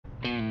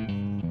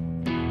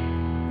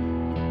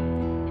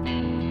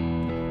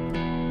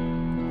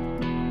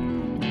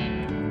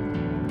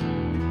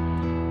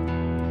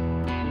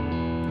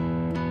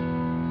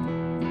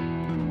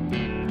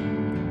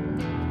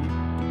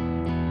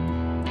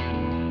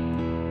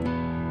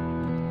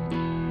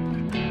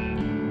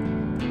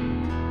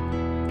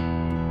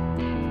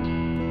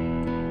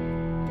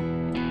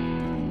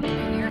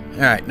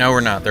right, no,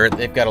 we're not.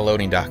 They've got a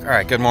loading dock. All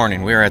right, good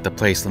morning. We are at the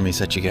place. Let me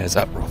set you guys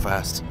up real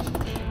fast.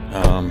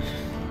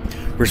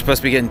 We're supposed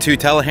to be getting 2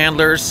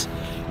 telehandlers.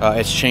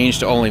 It's changed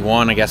to only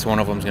 1. I guess one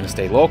of them is going to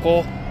stay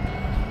local.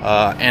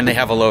 And they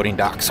have a loading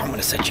dock, so I'm going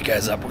to set you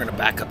guys up. We're going to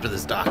back up to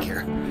this dock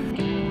here.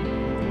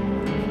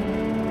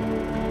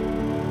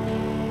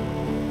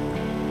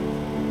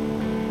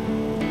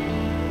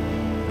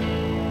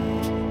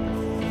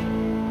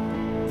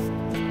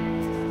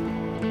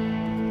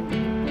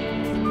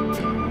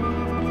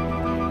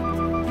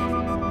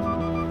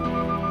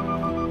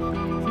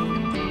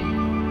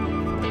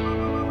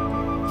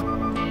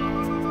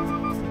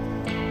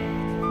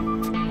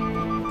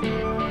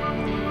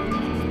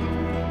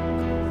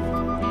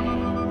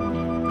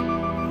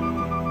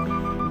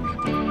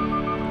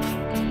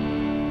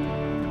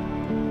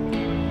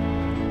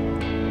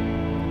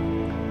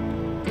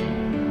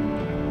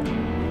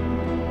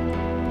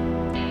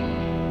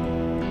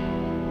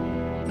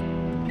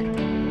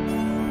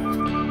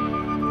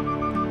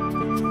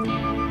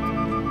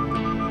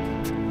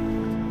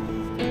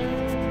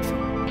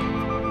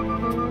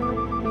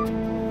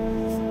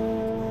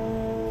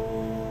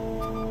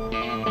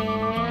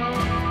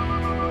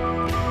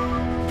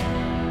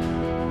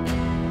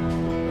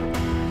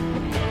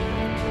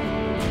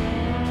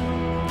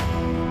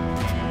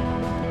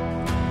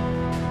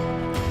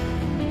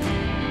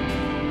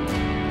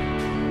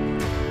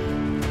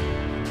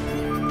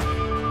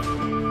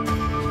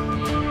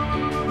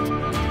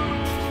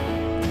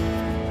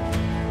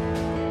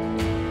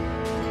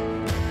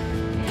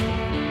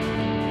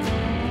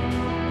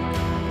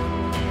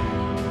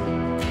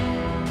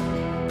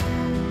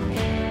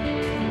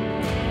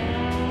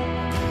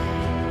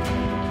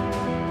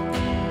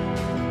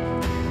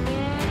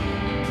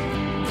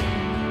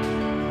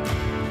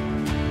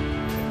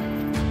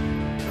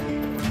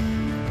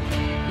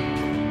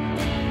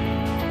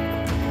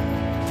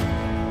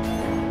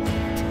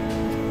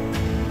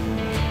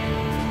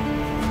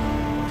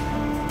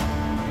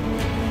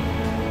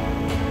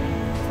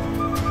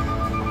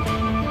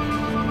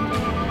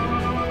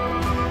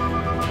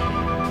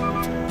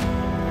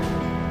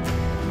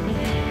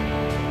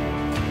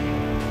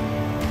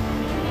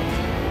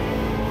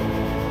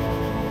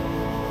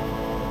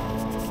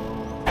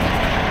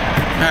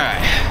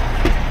 Alright.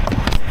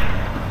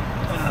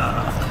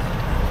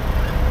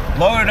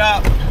 Load it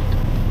up.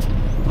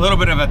 A little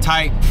bit of a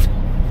tight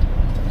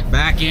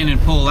back in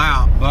and pull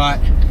out, but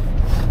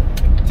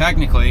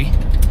technically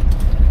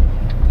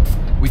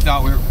we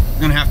thought we were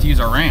gonna have to use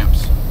our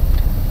ramps.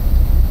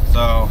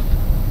 So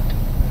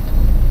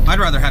I'd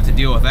rather have to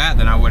deal with that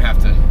than I would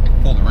have to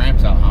pull the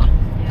ramps out, huh?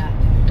 Yeah.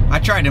 I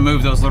tried to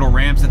move those little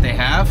ramps that they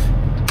have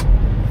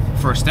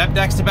for step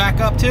decks to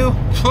back up to.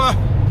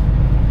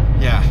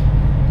 Yeah.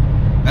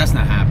 That's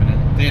not happening.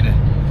 They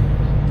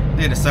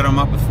had to set them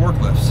up with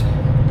forklifts.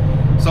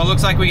 So it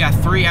looks like we got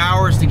 3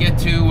 hours to get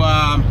to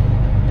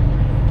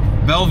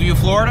Bellevue,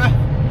 Florida.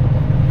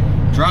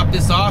 Drop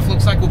this off.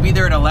 Looks like we'll be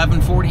there at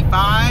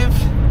 11:45,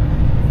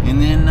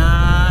 and then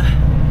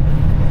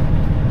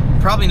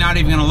probably not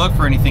even gonna look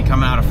for anything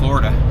coming out of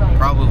Florida. Right.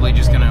 Probably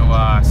just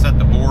gonna set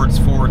the boards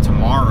for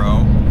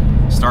tomorrow.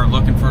 Start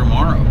looking for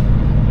tomorrow.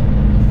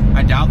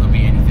 I doubt there'll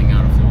be anything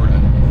out of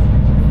Florida.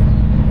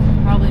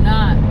 Probably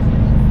not.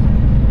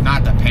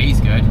 Not that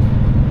pays good.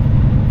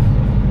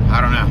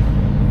 I don't know.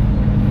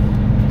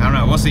 I don't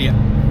know. We'll see ya.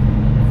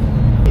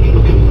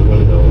 Look in the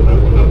window and I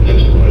went up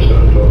next to her and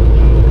started talking to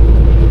her.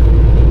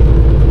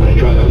 I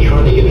was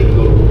trying to get her to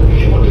go to,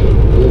 she wanted to go to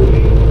a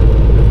movie.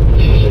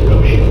 She said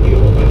no, she'll be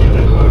home by 10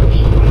 o'clock or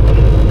something like that.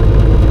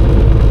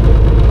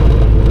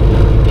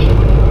 So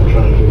I'm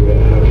trying to figure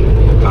out how to...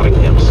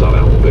 Nottingham sought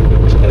out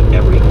victims at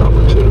every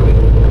opportunity.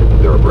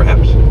 There are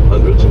perhaps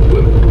hundreds of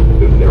women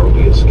who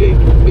narrowly escaped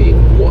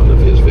being one of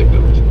his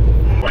victims.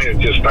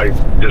 I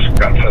just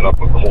got fed up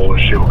with the whole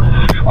issue.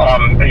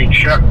 A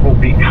check will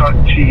be cut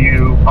to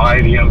you by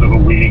the end of the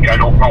week. I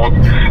don't know if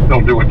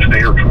they'll do it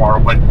today or tomorrow,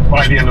 but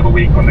by the end of the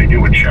week when they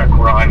do a check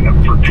run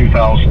for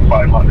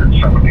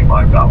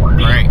 $2,575.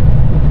 Great.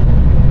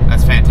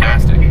 That's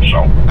fantastic.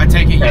 So I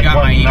take it you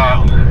got my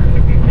email.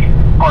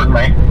 Pardon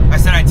me? I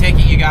said I take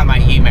it you got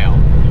my email.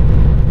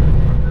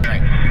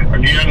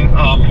 Again,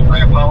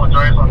 I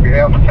apologize on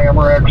behalf of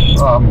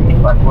Tamerex.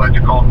 I'm glad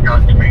you called and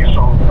got to me.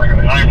 So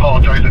I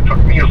apologize it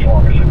took me as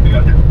long as it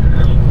did.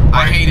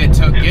 I hate it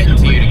took getting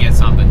to you to get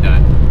something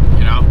done,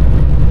 you know?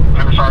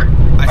 I'm sorry.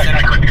 I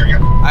couldn't hear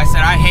you. I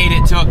said I hate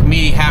it took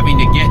me having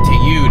to get to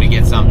you to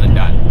get something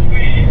done.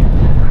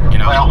 You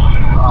know? Well,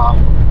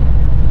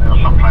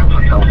 sometimes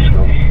the tells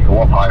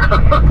go up higher.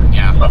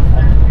 Yeah.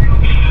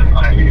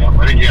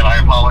 But again, I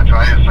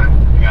apologize,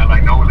 and I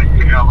know that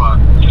you have a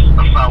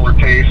sour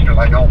taste, and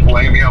I don't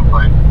blame you,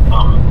 but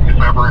if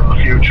ever in the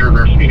future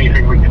there's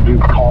anything we can do,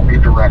 call me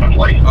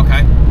directly.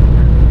 Okay.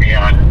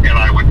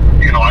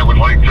 And I would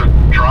like to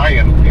try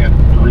and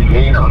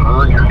regain or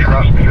earn your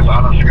trust, because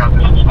honestly, God,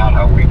 this is not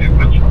how we do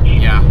business.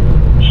 Yeah.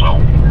 So,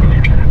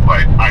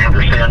 but I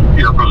understand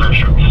your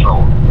position.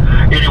 So,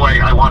 anyway,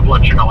 I want to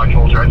let you know I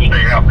told you I'd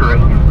stay after it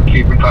and keep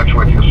keep in touch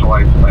with you, so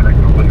I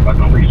think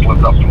I've at least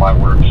lived up to my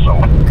words.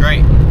 So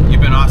great. You've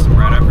been awesome,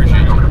 Brett. I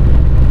appreciate it.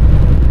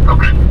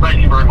 Okay.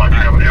 Thank you very much.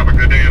 Have a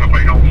good day, and if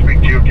I don't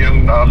speak to you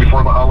again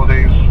before the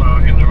holidays,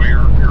 enjoy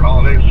your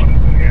holidays and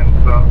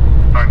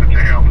time that you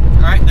have.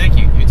 All right. Thank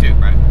you. You too,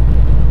 Brett.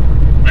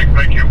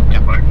 Thank you.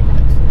 Yep. Bye.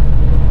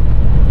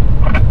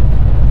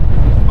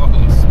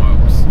 Holy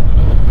smokes.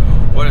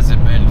 What has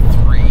it been?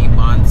 3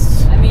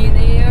 months? I mean,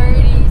 they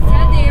already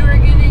said they were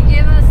going to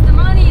give us the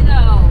money,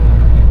 though.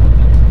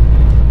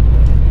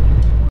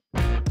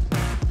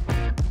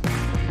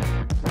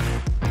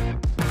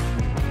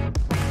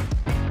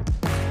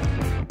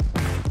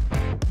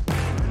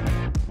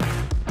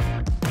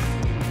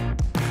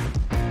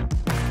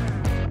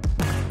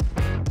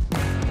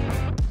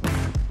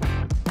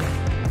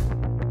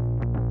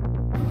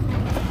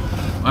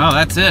 Well,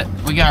 that's it.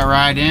 We got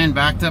right in,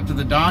 backed up to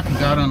the dock, and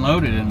got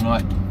unloaded in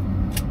what,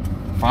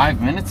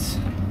 5 minutes?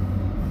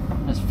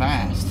 That's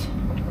fast.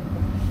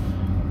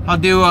 I'll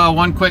do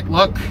one quick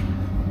look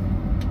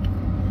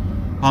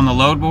on the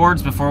load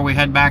boards before we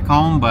head back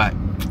home, but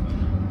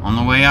on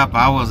the way up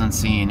I wasn't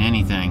seeing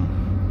anything.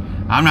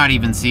 I'm not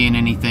even seeing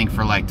anything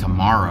for like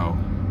tomorrow.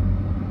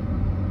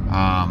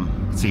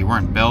 Let's see, we're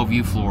in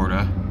Bellevue,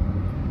 Florida.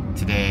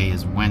 Today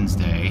is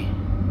Wednesday.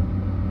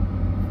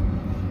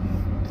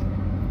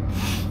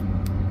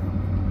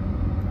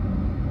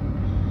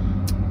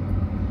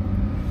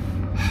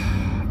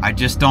 I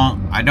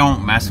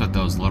don't mess with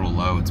those little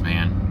loads,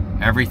 man.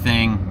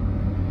 Everything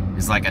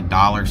is like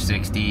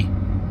 $1.60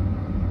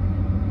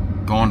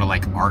 going to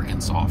like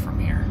Arkansas from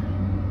here.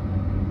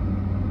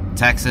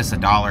 Texas,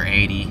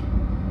 $1.80.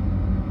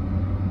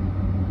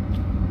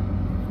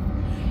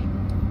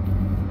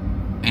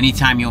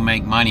 Anytime you'll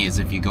make money is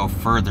if you go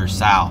further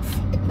south.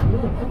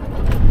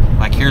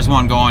 Like here's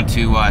one going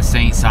to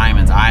St.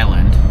 Simon's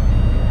Island.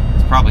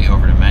 It's probably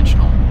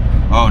overdimensional.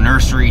 Oh,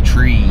 nursery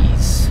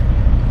trees.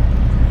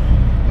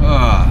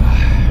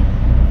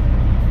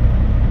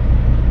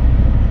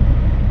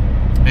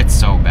 It's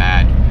so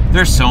bad.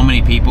 There's so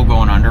many people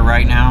going under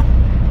right now.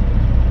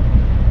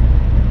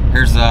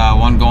 Here's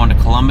one going to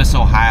Columbus,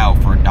 Ohio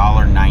for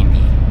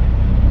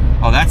 $1.90.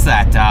 Oh, that's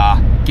that.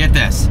 Get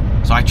this.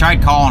 So I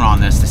tried calling on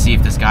this to see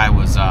if this guy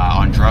was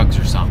on drugs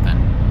or something,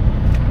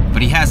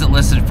 but he has it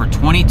listed for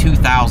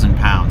 22,000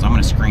 pounds. I'm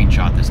going to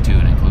screenshot this too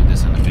and include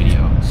this in the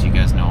video so you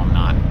guys know I'm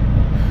not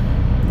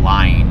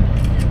lying.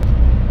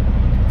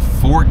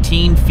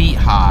 14 feet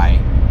high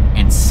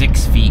and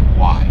 6 feet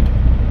wide.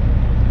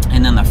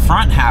 And then the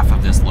front half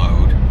of this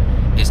load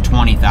is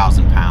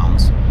 20,000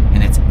 pounds,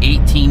 and it's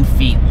 18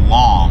 feet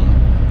long,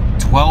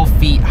 12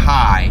 feet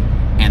high,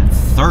 and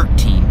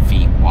 13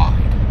 feet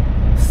wide.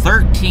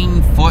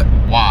 13 foot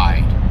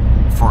wide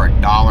for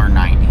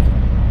 $1.90.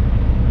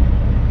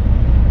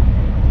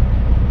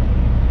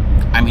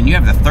 I mean, you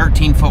have the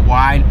 13 foot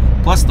wide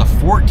plus the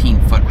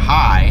 14 foot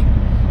high,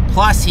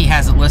 plus he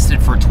has it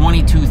listed for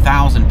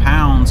 22,000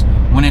 pounds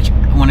when it's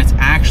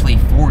actually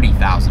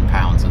 40,000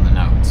 pounds in the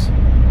notes.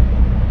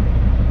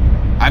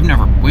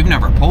 We've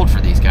never pulled for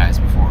these guys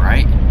before,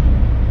 right?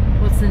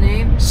 What's the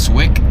name?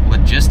 Swick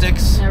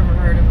Logistics. Never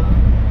heard of them.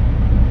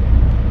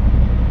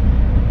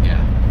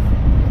 Yeah.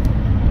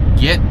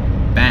 Get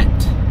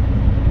bent.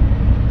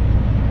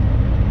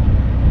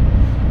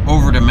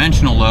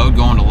 Overdimensional load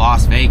going to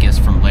Las Vegas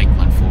from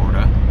Lakeland,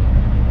 Florida.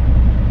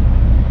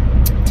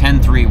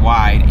 10.3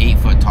 wide, 8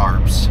 foot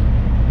tarps.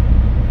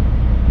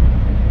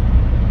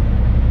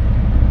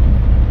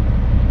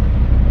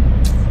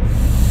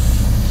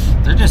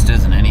 There just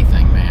isn't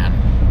anything, man.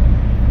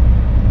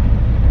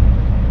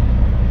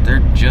 There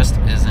just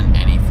isn't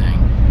anything.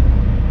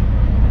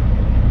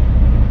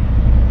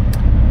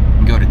 You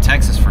can go to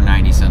Texas for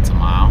 90 cents a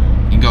mile.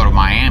 You can go to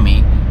Miami.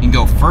 You can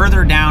go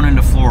further down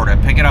into Florida,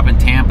 pick it up in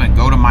Tampa, and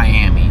go to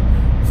Miami.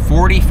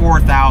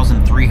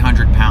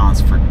 44,300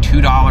 pounds for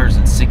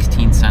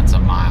 $2.16 a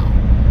mile.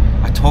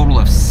 A total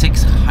of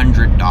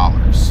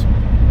 $600.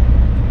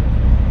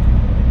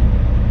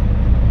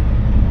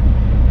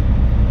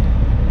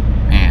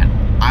 Man,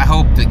 I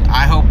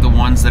hope the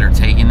ones that are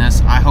taking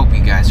this, I hope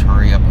you guys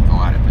hurry up and go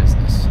out of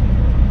business.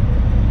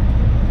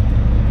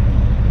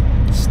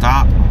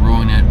 Stop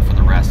ruining it for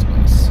the rest of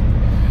us.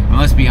 And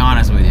let's be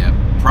honest with you,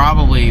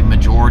 probably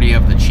majority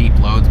of the cheap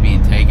loads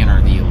being taken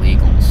are the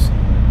illegals.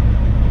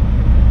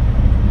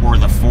 Or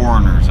the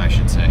foreigners, I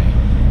should say.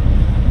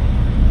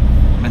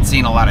 I've been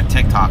seeing a lot of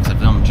TikToks of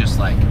them just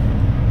like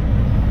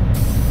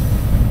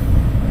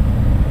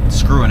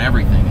screwing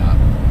everything up.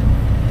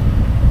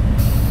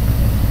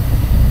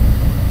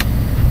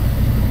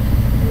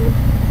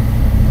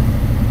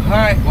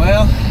 Alright,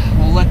 well,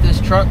 we'll let this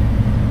truck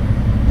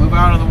move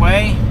out of the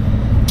way,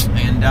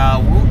 and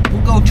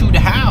we'll go to the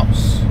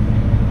house.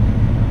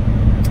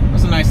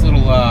 That's a nice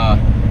little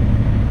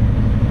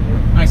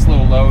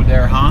load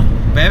there, huh,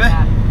 baby?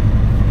 Yeah.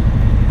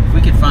 If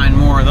we could find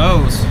more of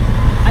those.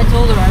 I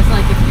told her, I was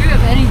like, if you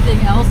have anything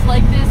else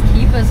like this,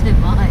 keep us in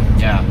mind.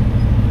 Yeah.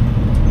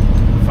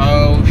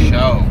 Faux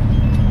show.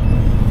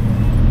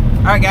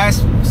 Alright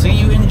guys, see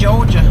you in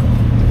Georgia.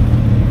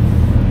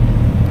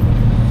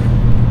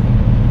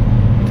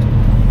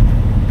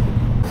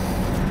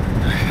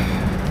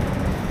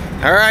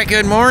 All right,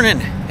 good morning.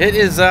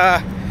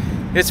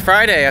 It's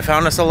Friday. I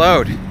found us a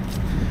load.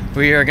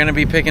 We are going to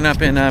be picking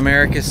up in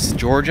Americus,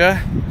 Georgia.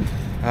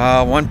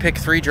 One pick,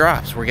 3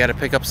 drops. We got to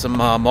pick up some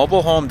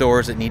mobile home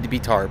doors that need to be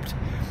tarped.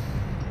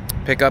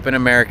 Pick up in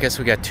Americus.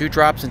 We got 2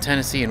 drops in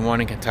Tennessee and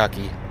 1 in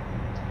Kentucky.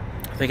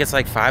 I think it's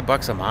like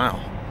 $5 a mile.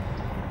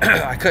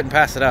 I couldn't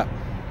pass it up.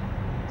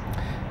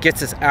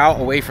 Gets us out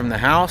away from the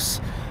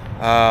house.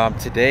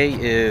 Today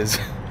is,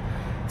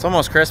 it's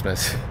almost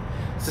Christmas.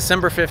 It's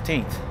December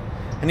 15th.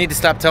 I need to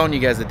stop telling you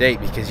guys the date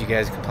because you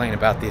guys complain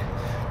about the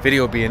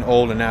video being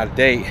old and out of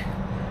date.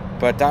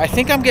 But I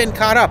think I'm getting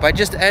caught up. I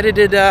just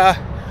edited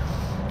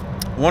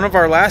one of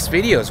our last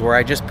videos where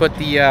I just put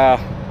the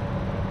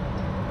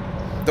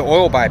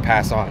oil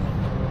bypass on.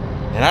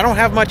 And I don't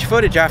have much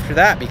footage after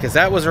that because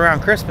that was around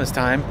Christmas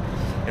time.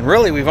 And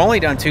really, we've only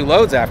done 2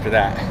 loads after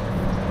that.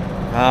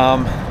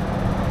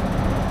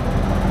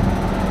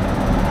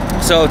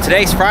 So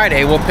today's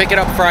Friday. We'll pick it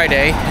up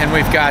Friday. And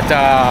we've got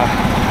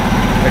a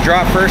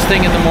drop first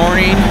thing in the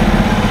morning,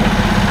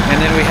 and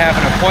then we have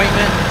an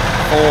appointment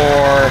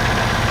for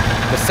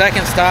the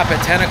second stop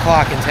at 10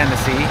 o'clock in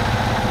Tennessee,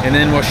 and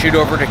then we'll shoot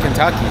over to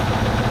Kentucky.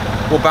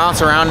 We'll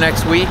bounce around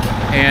next week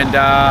and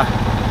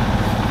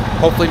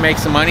hopefully make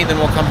some money, then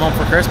we'll come home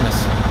for Christmas.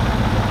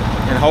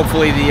 And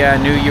hopefully the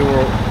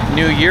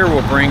new year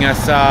will bring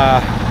us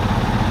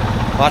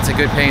lots of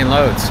good paying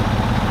loads.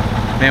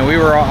 Man,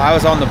 I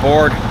was on the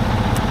board.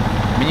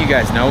 I mean, you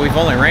guys know we've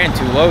only ran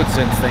 2 loads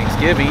since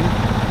Thanksgiving.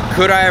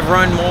 Could I have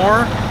run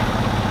more?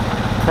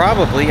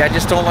 Probably. I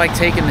just don't like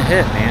taking the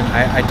hit, man.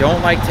 I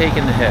don't like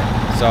taking the hit.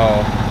 So,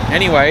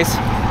 anyways,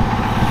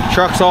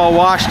 truck's all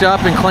washed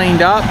up and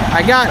cleaned up.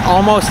 I got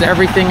almost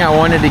everything I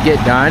wanted to get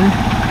done,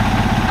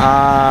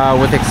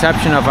 with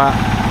exception of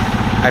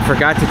I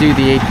forgot to do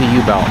the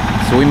APU belt.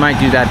 So we might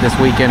do that this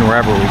weekend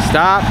wherever we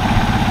stop.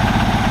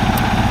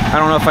 I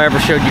don't know if I ever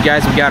showed you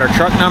guys. We got our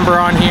truck number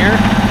on here.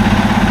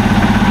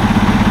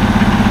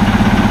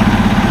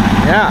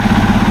 Yeah.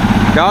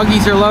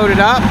 Doggies are loaded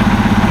up.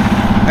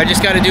 I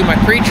just got to do my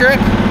pre-trip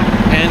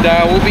and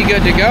we'll be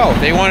good to go.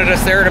 They wanted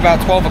us there at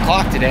about 12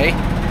 o'clock today.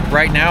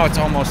 Right now it's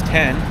almost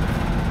 10,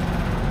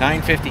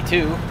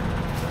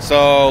 9:52.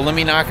 So let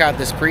me knock out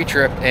this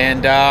pre-trip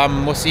and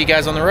we'll see you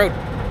guys on the road.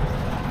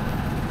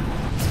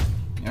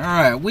 All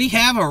right, we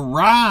have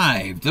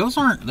arrived. Those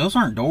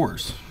aren't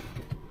doors.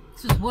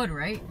 This is wood,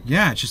 right?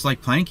 Yeah, it's just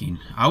like planking.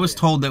 I was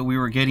told that we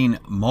were getting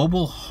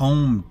mobile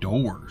home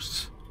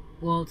doors.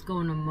 Well, it's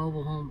going to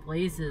mobile home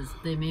places.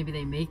 Maybe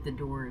they make the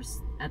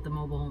doors at the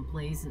mobile home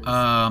places.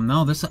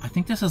 No, I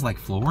think this is like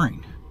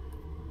flooring.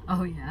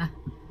 Oh, yeah.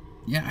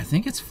 Yeah, I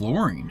think it's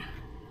flooring.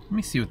 Let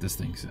me see what this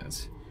thing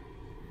says.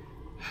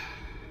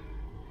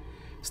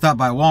 Stopped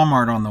by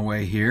Walmart on the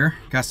way here.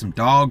 Got some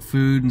dog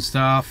food and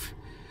stuff.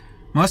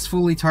 Must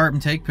fully tarp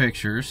and take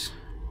pictures.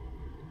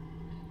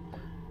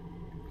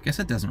 Guess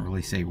it doesn't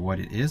really say what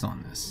it is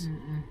on this.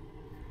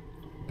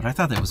 But I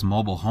thought that was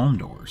mobile home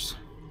doors.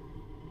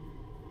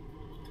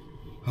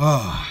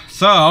 Oh,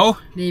 so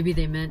maybe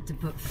they meant to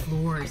put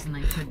floors and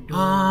they put doors.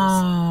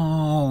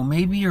 Oh,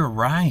 maybe you're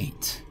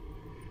right.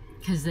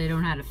 Because they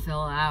don't know how to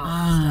fill out.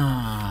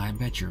 Ah, I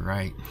bet you're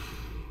right.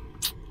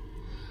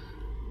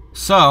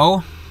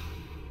 So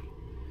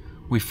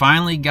we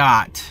finally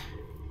got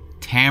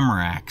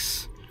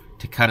Tamaracks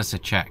to cut us a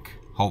check.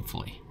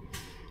 Hopefully,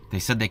 they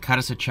said they cut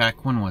us a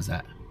check. When was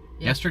that?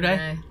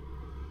 Yesterday?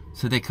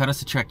 So they cut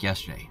us a check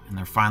yesterday, and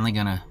they're finally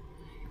gonna.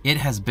 It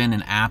has been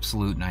an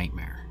absolute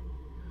nightmare.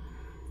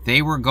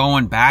 They were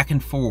going back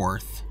and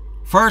forth.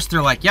 First,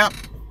 they're like, yep,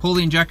 pull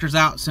the injectors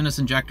out, send us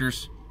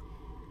injectors.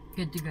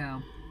 Good to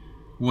go.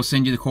 We'll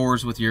send you the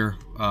cores with your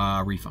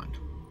refund.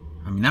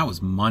 I mean, that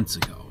was months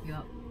ago.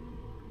 Yep.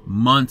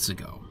 Months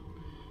ago.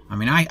 I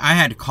mean, I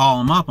had to call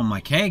them up. I'm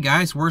like, hey,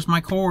 guys, where's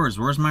my cores?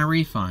 Where's my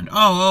refund?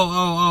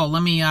 Oh,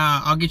 let me,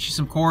 I'll get you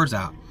some cores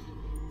out.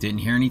 Didn't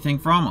hear anything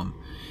from them.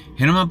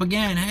 Hit them up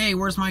again. Hey,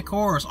 where's my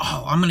cores?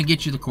 Oh, I'm going to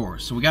get you the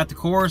cores. So we got the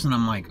cores, and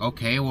I'm like,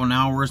 okay, well,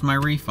 now where's my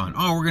refund?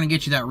 Oh, we're going to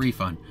get you that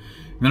refund.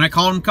 And then I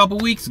called them a couple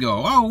weeks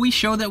ago. Oh, we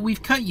show that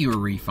we've cut you a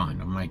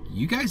refund. I'm like,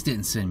 you guys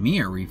didn't send me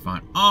a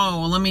refund. Oh,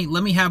 well,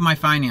 let me have my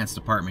finance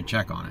department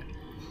check on it.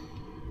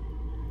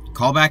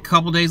 Call back a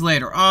couple days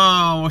later.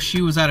 Oh, well,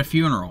 she was at a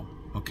funeral.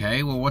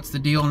 Okay, well, what's the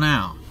deal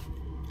now?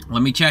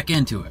 Let me check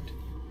into it.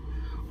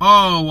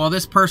 Oh, well,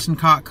 this person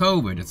caught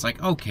COVID. It's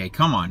like, okay,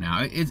 come on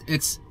now.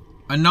 It's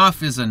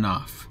enough is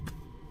enough.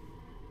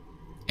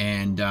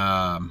 And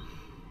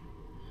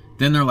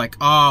then they're like,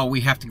 oh,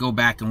 we have to go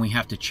back and we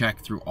have to check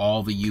through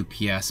all the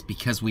UPS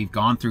because we've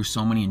gone through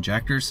so many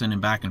injectors sending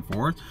back and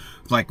forth.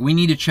 It's like, we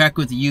need to check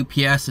with the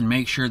UPS and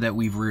make sure that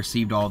we've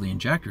received all the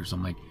injectors.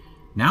 I'm like,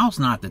 now's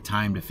not the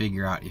time to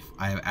figure out if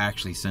I have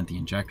actually sent the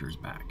injectors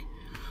back.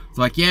 It's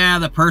like, yeah,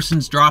 the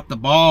person's dropped the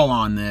ball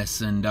on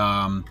this and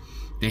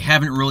they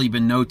haven't really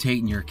been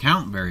notating your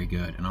account very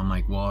good. And I'm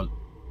like, well,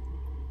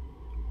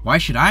 why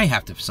should I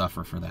have to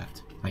suffer for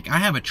that? Like, I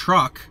have a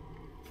truck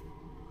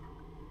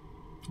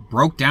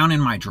broke down in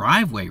my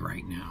driveway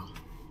right now.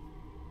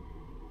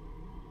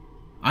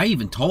 I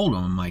even told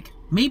him, I'm like,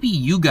 maybe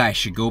you guys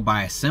should go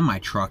buy a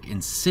semi-truck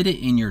and sit it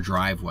in your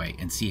driveway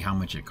and see how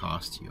much it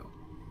costs you.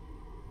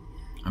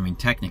 I mean,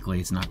 technically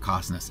it's not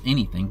costing us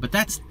anything, but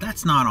that's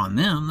not on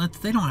them.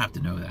 They don't have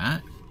to know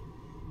that.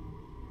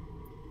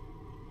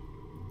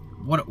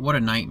 What a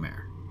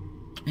nightmare.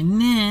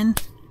 And then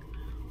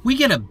we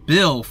get a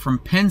bill from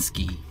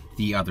Penske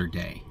the other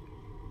day.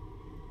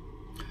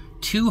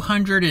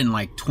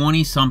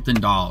 $220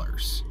 something.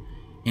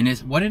 And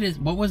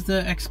what was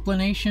the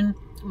explanation?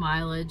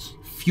 Mileage.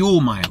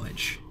 Fuel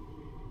mileage.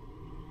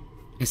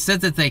 It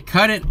said that they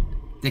cut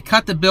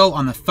the bill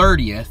on the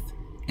 30th,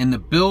 and the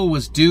bill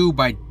was due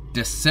by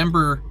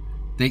December.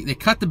 They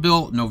cut the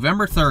bill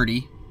November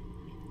 30,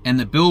 and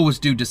the bill was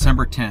due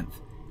December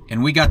 10th.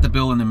 And we got the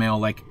bill in the mail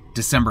like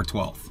December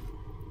 12th.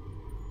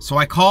 So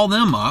I call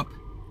them up.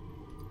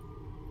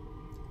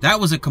 That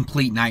was a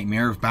complete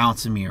nightmare of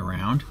bouncing me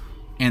around.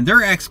 And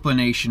their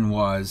explanation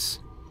was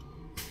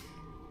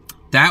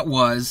that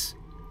was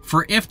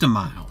for IFTA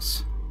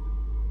miles.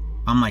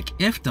 I'm like,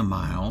 IFTA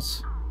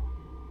miles?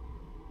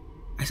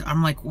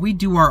 I'm like, we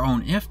do our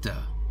own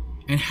IFTA.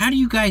 And how do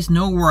you guys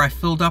know where I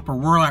filled up or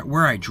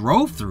where I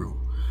drove through?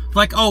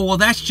 Like, oh, well,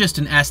 that's just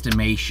an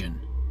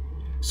estimation.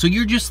 So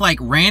you're just like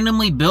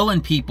randomly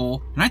billing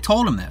people. And I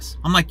told him this.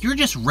 I'm like, you're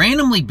just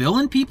randomly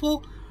billing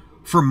people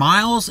for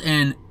miles,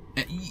 and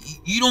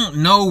you don't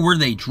know where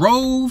they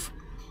drove.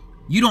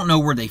 You don't know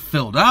where they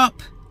filled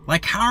up.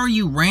 Like, how are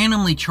you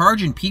randomly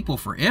charging people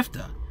for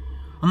IFTA?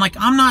 I'm like,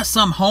 I'm not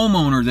some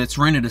homeowner that's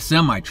rented a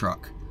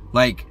semi-truck.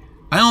 Like,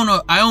 I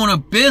own a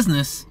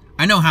business.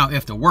 I know how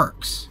IFTA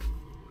works.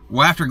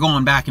 Well, after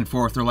going back and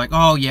forth, they're like,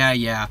 oh,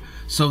 yeah.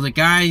 So the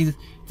guy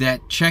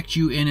that checked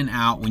you in and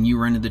out when you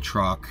rented the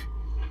truck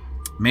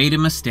made a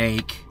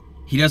mistake.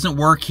 He doesn't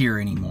work here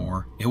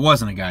anymore. It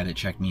wasn't a guy that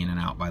checked me in and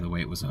out, by the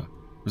way. It was a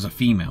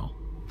female.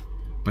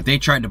 But they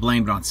tried to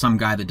blame it on some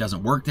guy that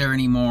doesn't work there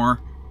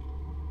anymore.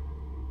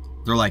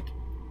 They're like,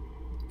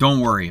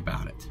 don't worry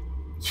about it.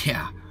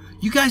 Yeah,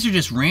 you guys are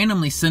just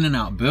randomly sending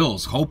out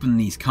bills, hoping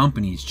these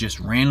companies just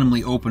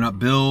randomly open up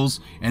bills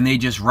and they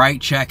just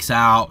write checks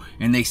out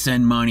and they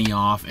send money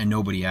off and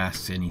nobody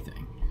asks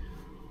anything.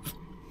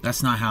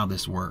 That's not how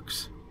this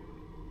works.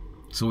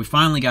 So we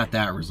finally got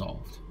that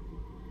resolved.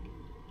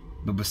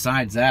 But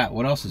besides that,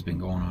 what else has been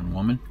going on,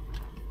 woman?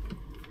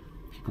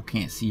 People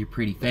can't see your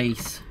pretty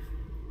face.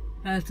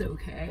 That's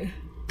okay.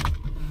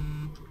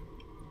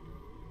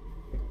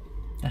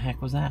 The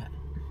heck was that?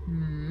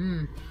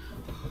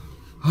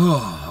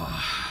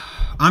 Oh,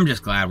 I'm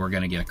just glad we're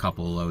gonna get a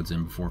couple of loads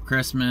in before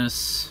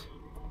Christmas.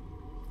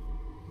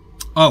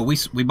 Oh,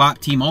 we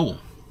bought T-Mobile.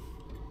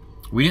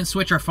 We didn't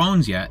switch our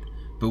phones yet,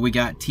 but we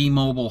got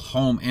T-Mobile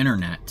home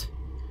internet.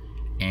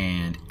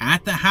 And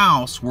at the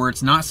house where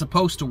it's not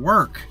supposed to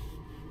work,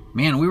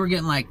 man, we were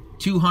getting like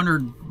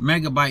 200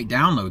 megabyte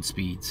download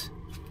speeds.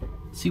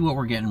 See what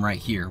we're getting right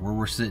here, where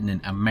we're sitting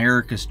in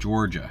Americus,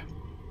 Georgia.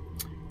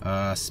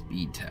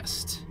 Speed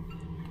test.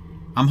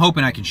 I'm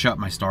hoping I can shut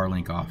my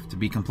Starlink off. To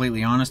be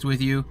completely honest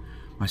with you,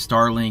 my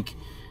Starlink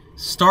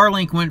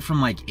went from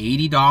like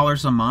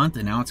 $80 a month,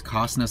 and now it's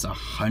costing us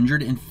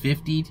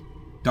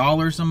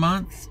 $150 a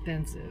month.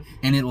 Expensive.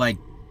 And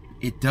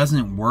it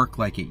doesn't work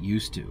like it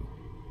used to.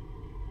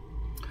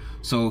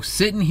 So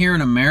sitting here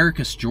in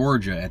Americus,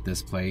 Georgia at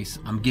this place,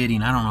 I'm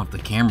getting, I don't know if the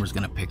camera's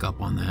gonna pick up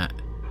on that.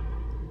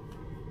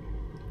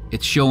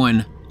 It's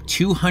showing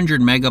 200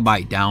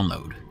 megabyte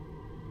download.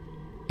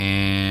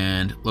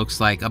 And looks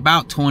like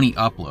about 20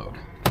 upload.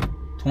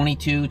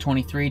 22,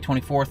 23,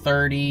 24,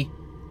 30.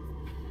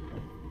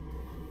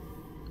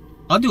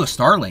 I'll do a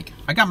Starlink.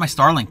 I got my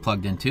Starlink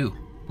plugged in too.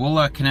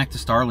 We'll connect to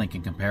Starlink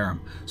and compare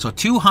them. So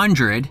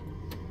 200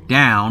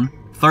 down,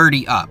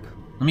 30 up.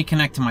 Let me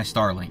connect to my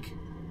Starlink.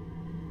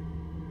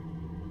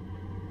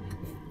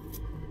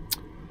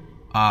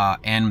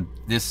 And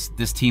this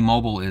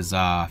T-Mobile is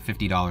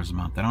 $50 a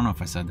month. I don't know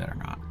if I said that or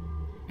not.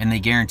 And they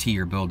guarantee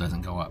your bill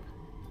doesn't go up.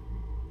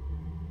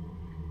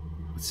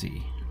 Let's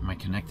see. Am I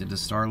connected to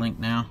Starlink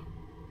now?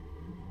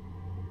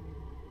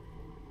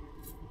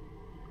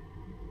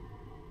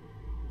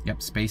 Yep,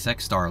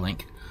 SpaceX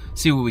Starlink.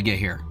 See what we get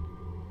here.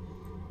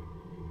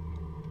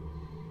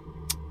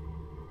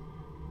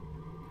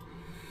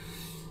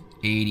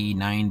 $80,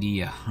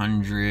 $90,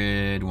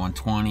 $100,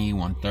 $120,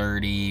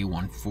 $130,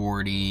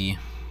 $140.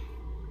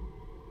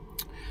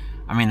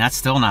 I mean, that's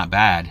still not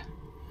bad.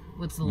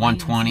 What's the $120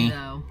 latency,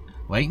 though?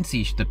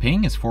 Latency, the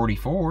ping is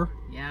 44.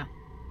 Yeah.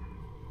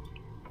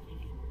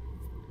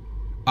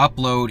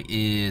 Upload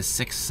is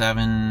 6,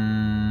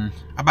 7,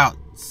 about,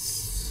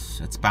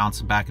 it's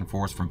bouncing back and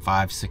forth from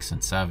 5, 6,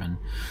 and 7.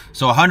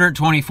 So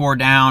 124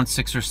 down,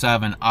 6 or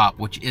 7 up,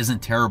 which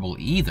isn't terrible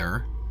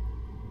either.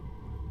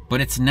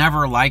 But it's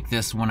never like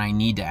this when I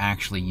need to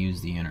actually use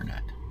the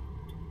internet.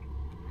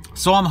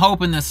 So I'm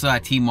hoping this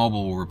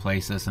T-Mobile will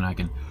replace this and I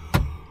can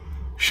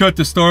shut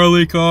the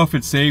Starlink off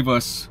and save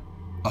us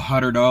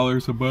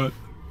 $100 a month.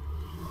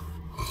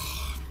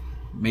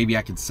 Maybe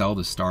I could sell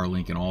the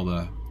Starlink and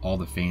all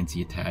the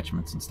fancy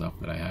attachments and stuff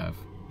that I have.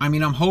 I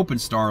mean, I'm hoping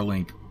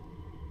Starlink,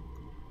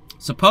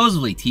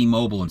 supposedly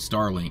T-Mobile and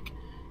Starlink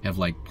have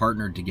like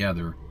partnered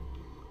together,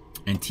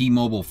 and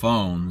T-Mobile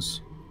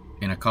phones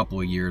in a couple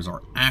of years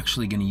are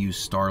actually going to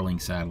use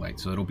Starlink satellite.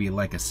 So it'll be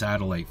like a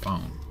satellite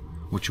phone,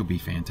 which will be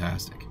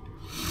fantastic.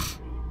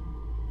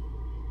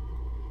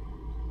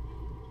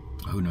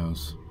 Who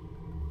knows?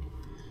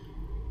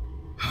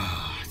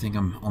 I think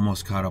I'm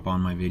almost caught up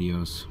on my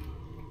videos.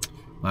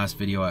 Last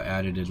video I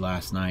edited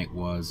last night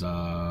was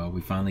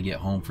we finally get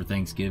home for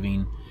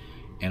Thanksgiving,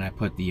 and I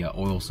put the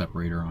oil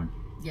separator on.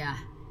 Yeah.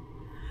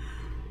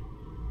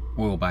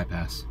 Oil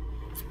bypass.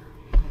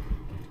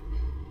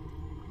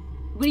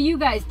 What do you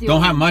guys do?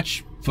 Don't have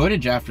much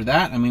footage after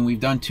that. I mean, we've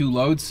done 2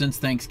 loads since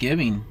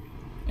Thanksgiving,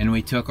 and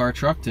we took our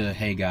truck to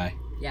Hey Guy.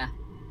 Yeah.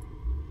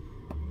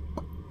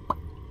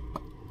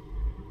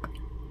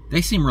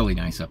 They seem really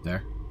nice up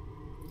there.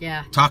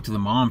 Yeah. Talked to the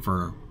mom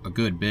for a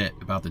good bit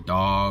about the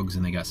dogs,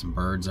 and they got some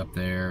birds up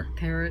there.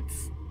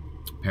 Parrots.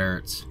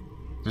 Parrots.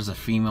 There's a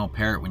female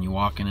parrot when you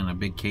walk in a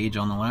big cage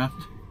on the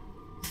left.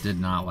 Did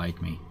not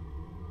like me.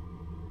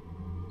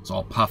 It's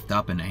all puffed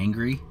up and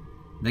angry.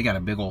 They got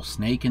a big old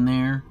snake in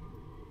there.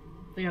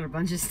 They got a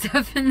bunch of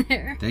stuff in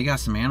there. They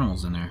got some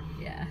animals in there.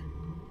 Yeah.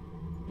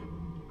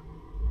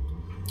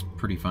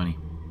 Pretty funny.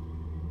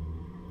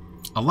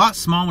 A lot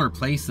smaller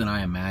place than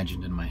I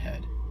imagined in my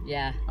head.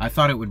 Yeah. I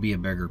thought it would be a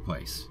bigger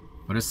place,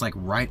 but it's like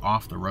right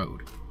off the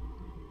road.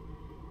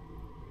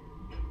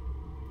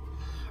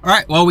 All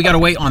right, well, we got to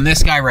wait on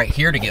this guy right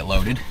here to get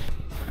loaded.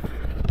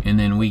 And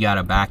then we got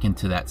to back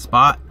into that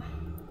spot.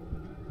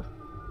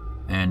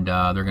 And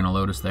they're going to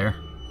load us there.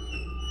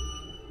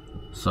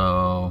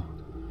 So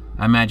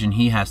I imagine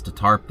he has to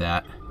tarp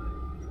that.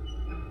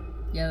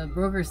 Yeah, the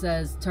broker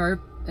says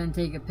tarp and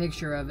take a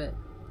picture of it.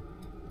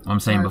 I'm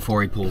saying Tarp.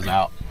 before he pulls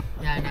out.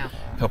 Yeah, I know.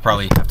 He'll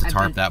probably have to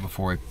tarp that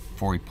before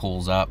he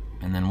pulls up,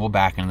 and then we'll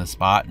back into the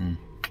spot. And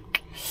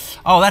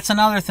oh, that's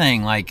another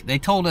thing. Like, they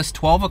told us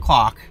 12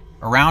 o'clock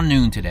around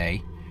noon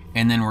today,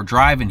 and then we're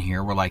driving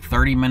here. We're like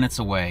 30 minutes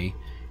away,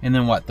 and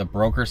then what? The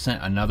broker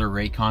sent another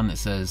Raycon that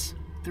says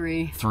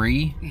 3.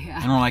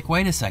 Yeah. And we're like,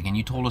 wait a second,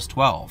 you told us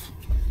 12.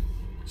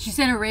 She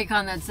sent a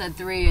Raycon that said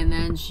 3, and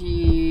then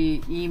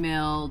she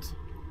emailed.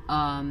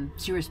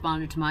 She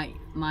responded to my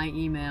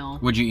email.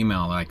 What'd you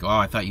email? Like, oh,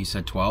 I thought you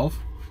said 12.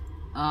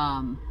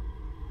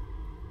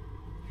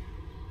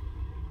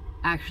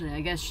 Actually,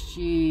 I guess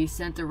she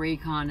sent the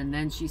Raycon, and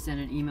then she sent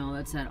an email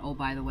that said, oh,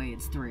 by the way,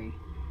 it's 3.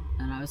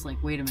 And I was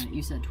like, wait a minute,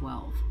 you said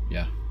 12.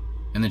 Yeah.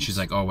 And then she's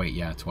like, oh, wait,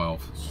 yeah,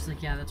 12. She's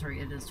like, yeah, that's right,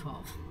 it is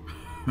 12.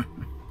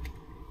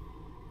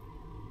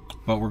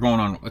 But we're going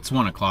on, it's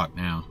 1 o'clock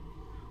now.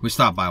 We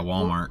stopped by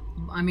Walmart.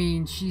 I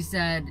mean, she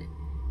said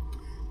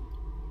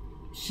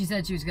she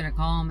was gonna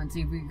call him and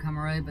see if we could come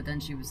early, but then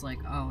she was like,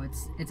 oh,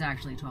 it's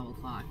actually 12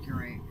 o'clock, you're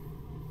right.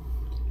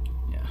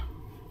 Yeah.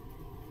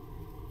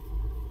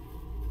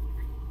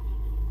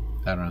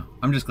 I don't know.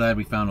 I'm just glad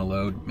we found a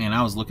load. Man,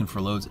 I was looking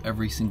for loads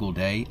every single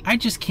day. I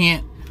just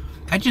can't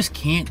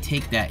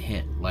take that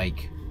hit.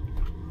 Like,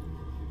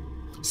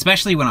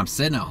 especially when I'm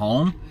sitting at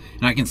home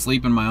and I can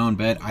sleep in my own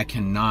bed, I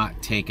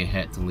cannot take a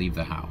hit to leave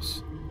the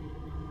house.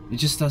 It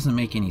just doesn't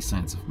make any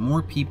sense. If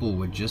more people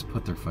would just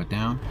put their foot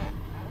down,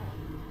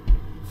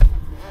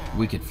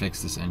 we could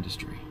fix this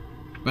industry.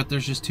 But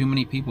there's just too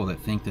many people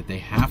that think that they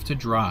have to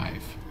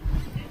drive.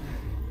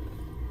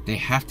 They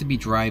have to be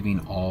driving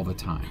all the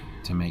time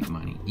to make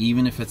money,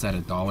 even if it's at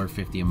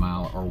 $1.50 a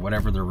mile or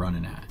whatever they're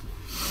running at.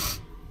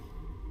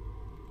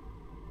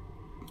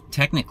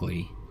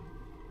 Technically,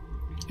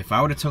 if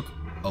I would have took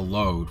a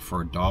load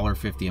for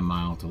 $1.50 a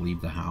mile to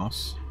leave the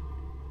house,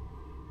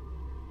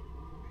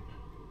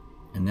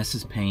 and this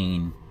is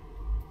paying,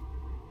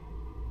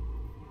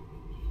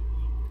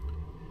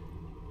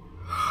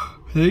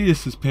 I think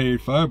this is paying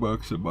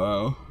 $5 a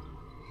mile,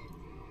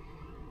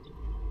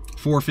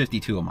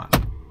 $4.52 a mile.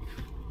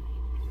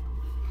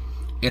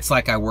 It's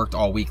like I worked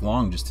all week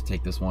long just to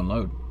take this one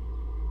load.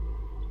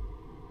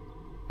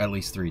 At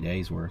least 3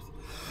 days worth.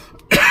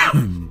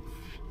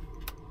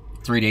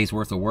 3 days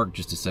worth of work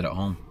just to sit at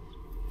home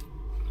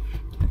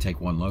and take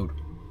one load.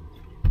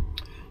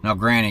 Now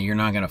granted, you're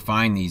not going to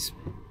find these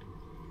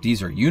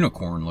are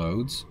unicorn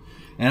loads.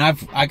 And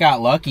I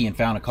got lucky and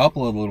found a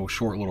couple of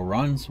short little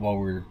runs while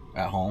we were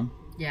at home.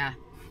 Yeah.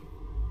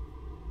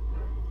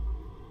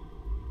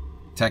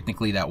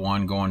 Technically that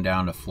one going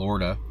down to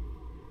Florida,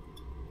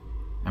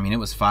 I mean, it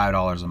was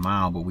 $5 a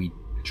mile, but we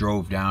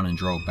drove down and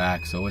drove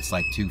back, so it's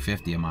like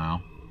 $2.50 a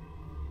mile.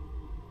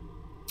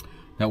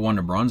 That one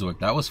to Brunswick,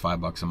 that was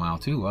 $5 a mile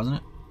too, wasn't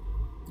it?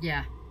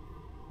 Yeah.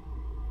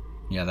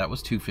 Yeah, that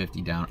was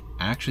 $2.50 down.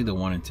 Actually, the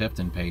one in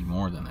Tifton paid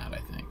more than that, I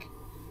think.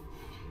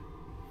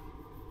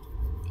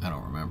 I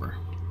don't remember.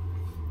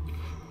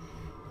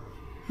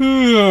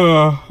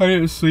 I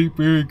didn't sleep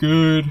very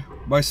good.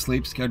 My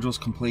sleep schedule's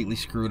completely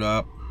screwed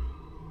up.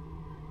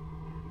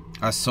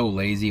 I was so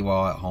lazy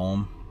while at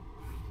home.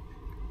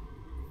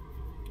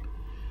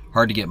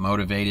 Hard to get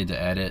motivated to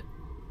edit.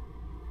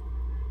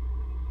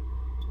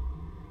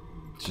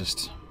 It's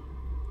just,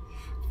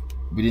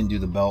 we didn't do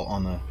the belt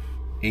on the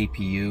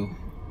APU.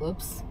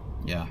 Whoops.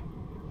 Yeah.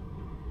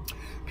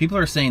 People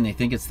are saying they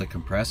think it's the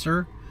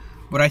compressor,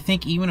 But I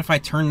think even if I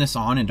turn this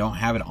on and don't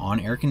have it on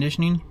air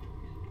conditioning,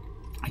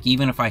 like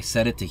even if I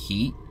set it to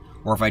heat,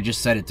 or if I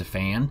just set it to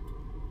fan,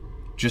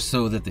 just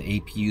so that the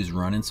APU's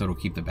running so it'll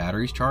keep the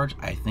batteries charged,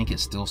 I think it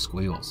still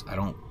squeals. I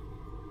don't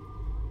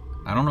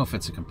know if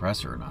it's a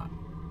compressor or not.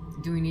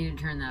 Do we need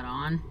to turn that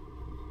on?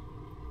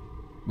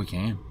 We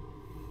can.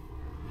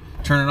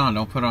 Turn it on.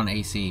 Don't put it on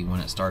AC.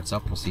 When it starts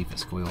up, we'll see if it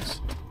squeals.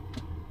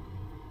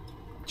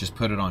 Just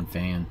put it on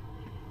fan.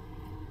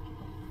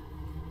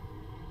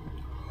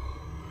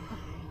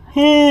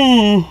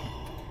 Yeah,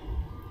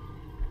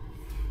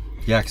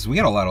 because we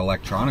got a lot of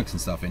electronics and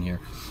stuff in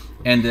here.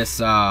 And this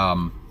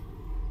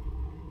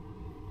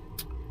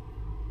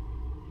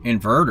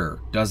inverter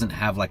doesn't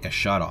have like a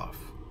shut off.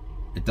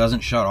 It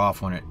doesn't shut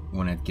off when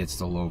it gets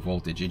to low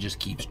voltage. It just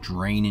keeps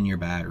draining your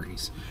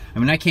batteries. I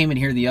mean, I came in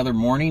here the other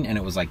morning and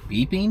it was like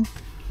beeping,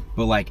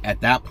 but like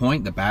at that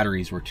point the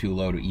batteries were too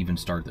low to even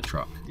start the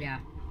truck. Yeah.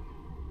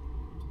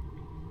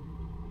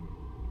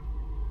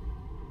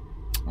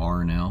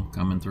 R&L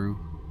coming through.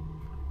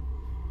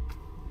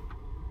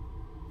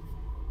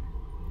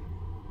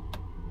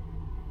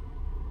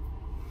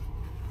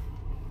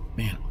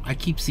 Man, I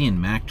keep seeing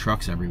Mack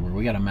trucks everywhere.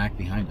 We got a Mack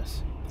behind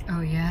us.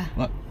 Oh yeah.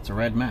 Look, it's a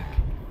red Mack.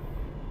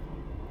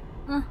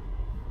 Huh.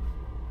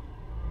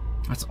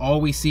 That's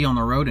all we see on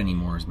the road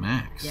anymore is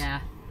Macks.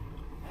 Yeah.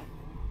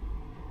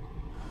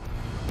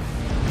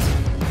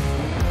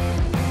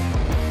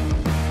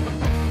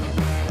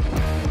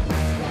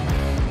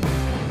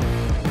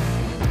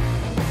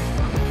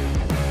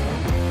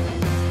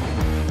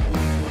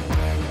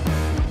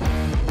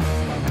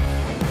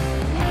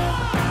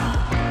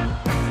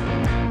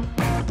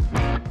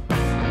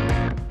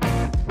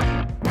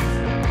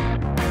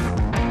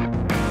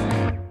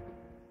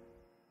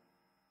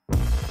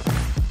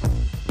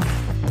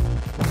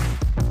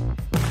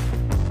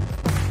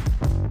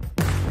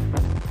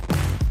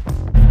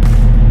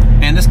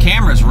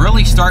 Camera's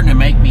really starting to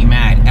make me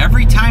mad.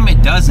 Every time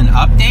it does an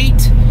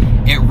update,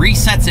 it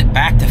resets it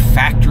back to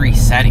factory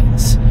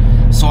settings.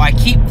 So I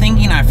keep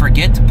thinking I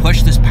forget to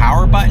push this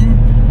power button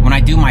when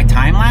I do my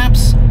time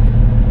lapse,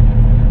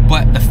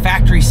 but the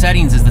factory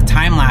settings is the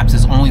time lapse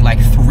is only like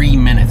 3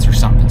 minutes or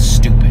something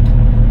stupid.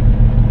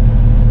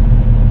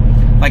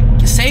 Like,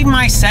 save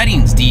my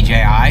settings,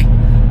 DJI.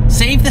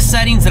 Save the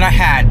settings that I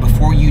had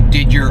before you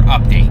did your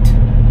update.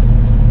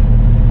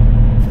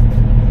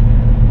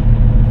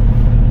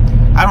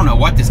 I don't know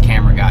what this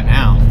camera got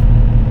now.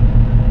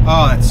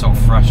 Oh, that's so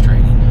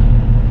frustrating.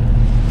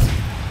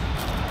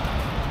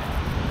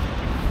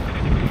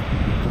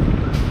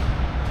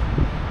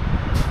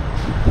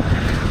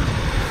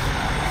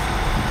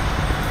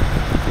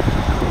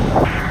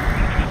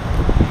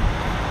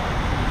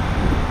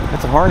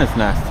 That's a hornet's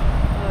nest.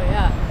 Oh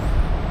yeah.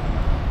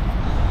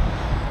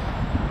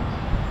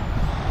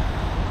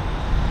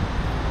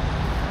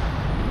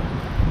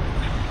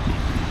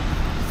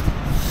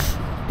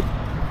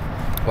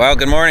 Well,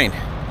 good morning.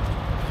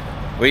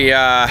 We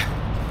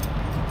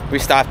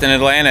stopped in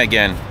Atlanta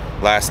again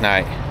last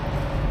night.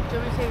 Do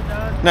you want me to take the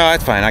dog? No,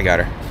 that's fine. I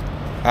got her.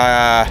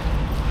 I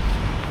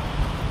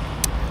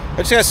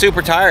just got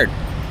super tired,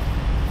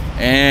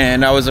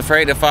 and I was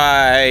afraid if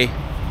I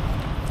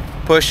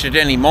pushed it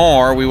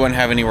anymore, we wouldn't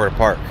have anywhere to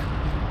park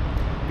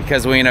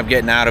because we ended up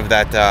getting out of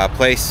that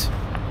place.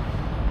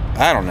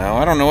 I don't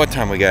know what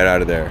time we got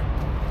out of there.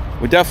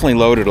 We definitely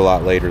loaded a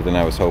lot later than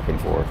I was hoping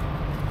for.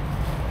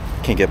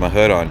 Can't get my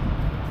hood on.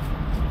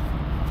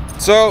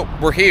 So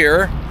we're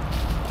here.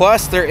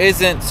 Plus there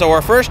isn't, so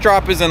our first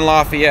drop is in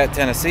Lafayette,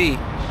 Tennessee,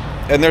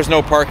 and there's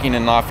no parking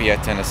in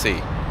Lafayette,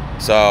 Tennessee.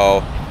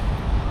 So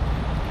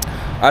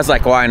I was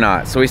like, why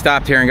not? So we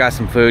stopped here and got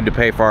some food to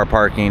pay for our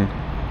parking.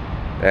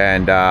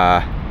 And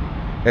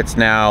it's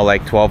now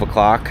like 12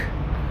 o'clock.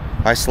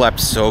 I slept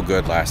so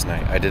good last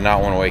night. I did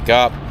not want to wake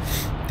up.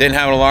 Didn't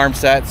have an alarm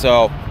set,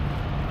 so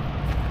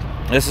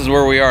this is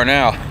where we are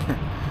now.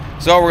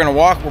 So we're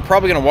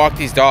probably gonna walk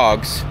these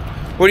dogs.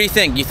 What do you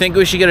think? You think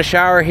we should get a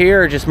shower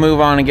here or just move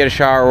on and get a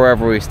shower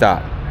wherever we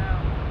stop?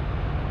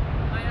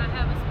 Might not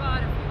have a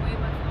spot if we wait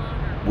much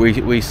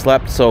longer. We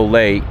slept so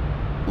late.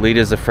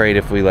 Lita's afraid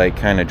if we like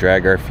kind of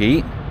drag our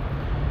feet,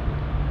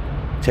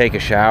 take a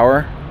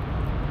shower,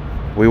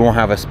 we won't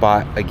have a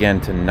spot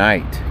again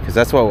tonight. Because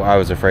that's what I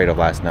was afraid of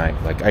last night.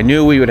 Like I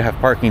knew we would have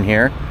parking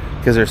here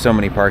because there's so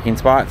many parking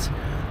spots.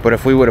 But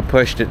if we would have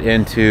pushed it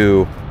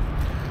into,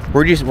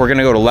 we're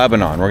gonna go to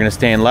Lebanon. We're gonna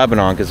stay in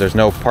Lebanon because there's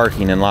no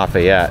parking in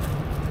Lafayette.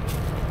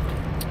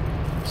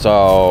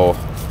 So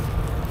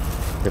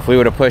if we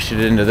would have pushed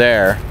it into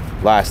there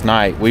last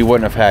night, we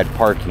wouldn't have had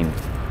parking.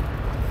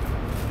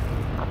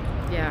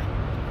 Yeah.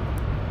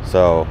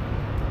 So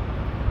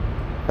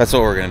that's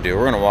what we're gonna do.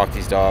 We're gonna walk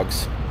these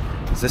dogs.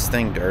 Is this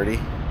thing dirty?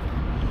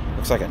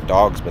 Looks like a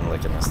dog's been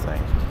licking this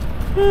thing.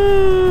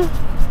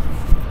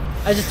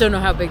 I just don't know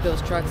how big those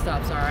truck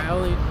stops are.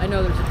 I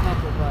know there's a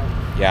couple, but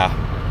Yeah.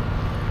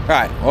 All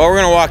right, well, we're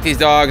gonna walk these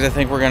dogs. I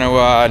think we're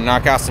gonna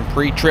knock out some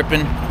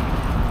pre-tripping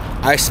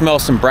I smell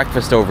some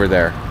breakfast over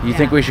there. You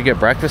think we should get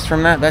breakfast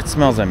from that? That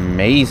smells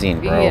amazing,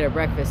 We bro. can get a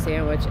breakfast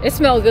sandwich. It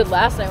smelled good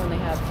last night when they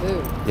had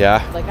food.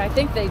 Yeah. Like I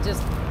think they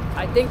just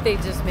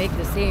make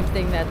the same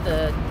thing that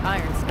the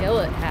iron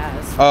skillet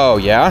has. Oh,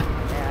 yeah?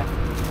 Yeah.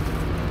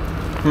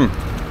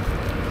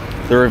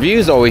 The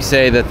reviews always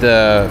say that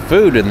the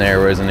food in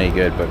there wasn't any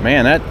good, but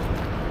man,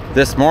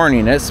 this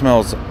morning it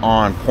smells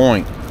on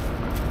point.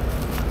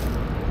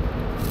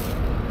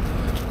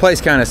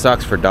 Place kind of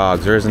sucks for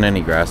dogs. There isn't any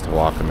grass to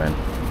walk them in.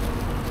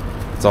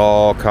 It's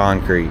all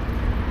concrete.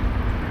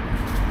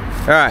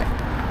 All right.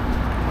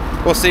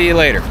 We'll see you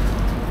later.